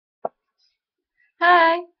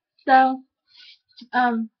Hi. So,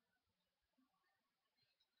 um,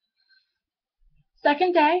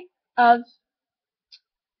 second day of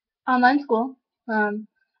online school. Um,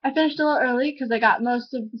 I finished a little early because I got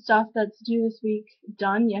most of the stuff that's due this week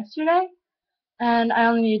done yesterday, and I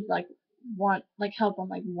only need help on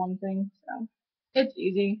like one thing, so it's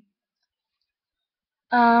easy.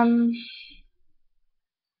 Um,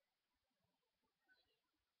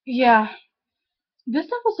 yeah, this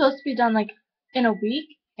stuff was supposed to be done like in a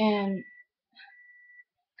week, and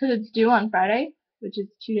because it's due on Friday, which is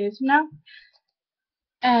 2 days from now,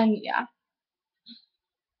 and yeah,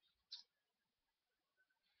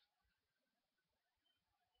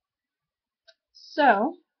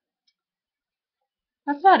 so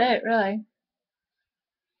that's about it, really.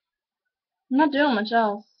 I'm not doing much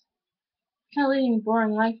else. Kind of leading a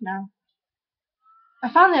boring life now.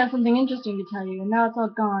 I finally have something interesting to tell you, and now it's all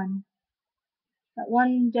gone. That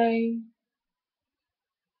one day,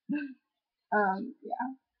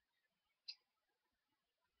 yeah.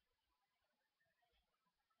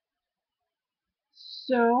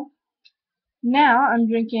 So, now I'm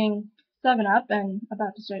drinking 7 Up and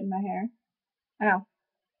about to straighten my hair. I know.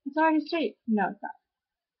 It's already straight. No, it's not.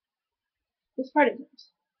 This part isn't.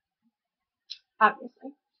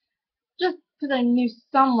 Obviously. Just because I knew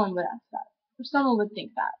someone would ask that. Or someone would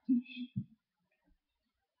think that.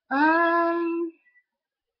 Um,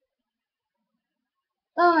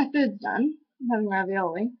 well, my food's done. I'm having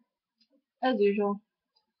ravioli. As usual.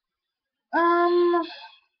 Um,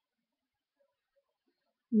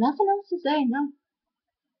 nothing else to say, no.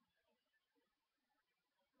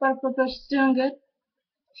 But fish is doing good.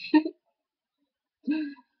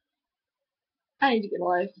 I need to get a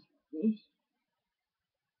life.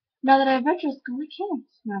 Now that I have retro school, I can't.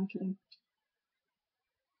 No, I'm kidding.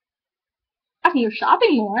 I can go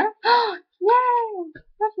shopping more. Yay!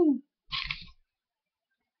 Nothing.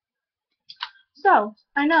 So,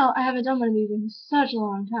 I know I haven't done one of these in such a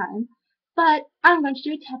long time, but I'm going to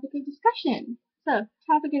do a topic of discussion. So,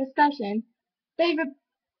 topic of discussion. Favorite,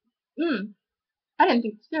 I didn't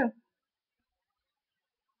think this through.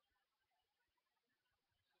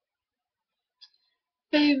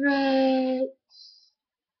 Favorite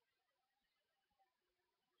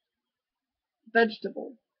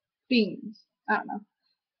vegetable. Beans. I don't know.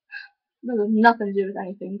 This has nothing to do with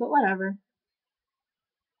anything, but whatever.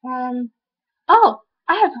 Um, oh,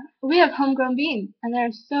 we have homegrown beans, and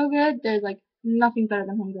they're so good. There's like nothing better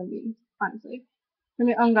than homegrown beans, honestly. From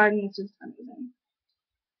your own garden, it's just amazing.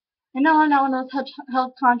 I know I'm not one of those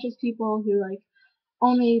health conscious people who like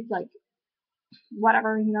only eat like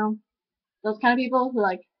whatever, those kind of people who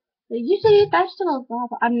like you should eat vegetables. Blah,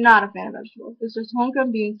 blah. I'm not a fan of vegetables. It's just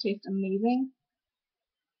homegrown beans taste amazing.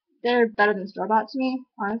 They're better than store bought to me,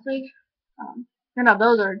 honestly. Now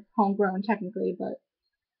those are homegrown technically, but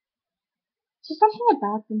just something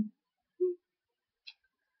about them.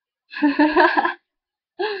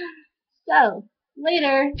 So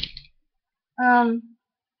later, um,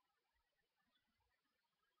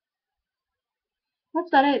 that's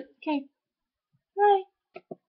about it. Okay, bye.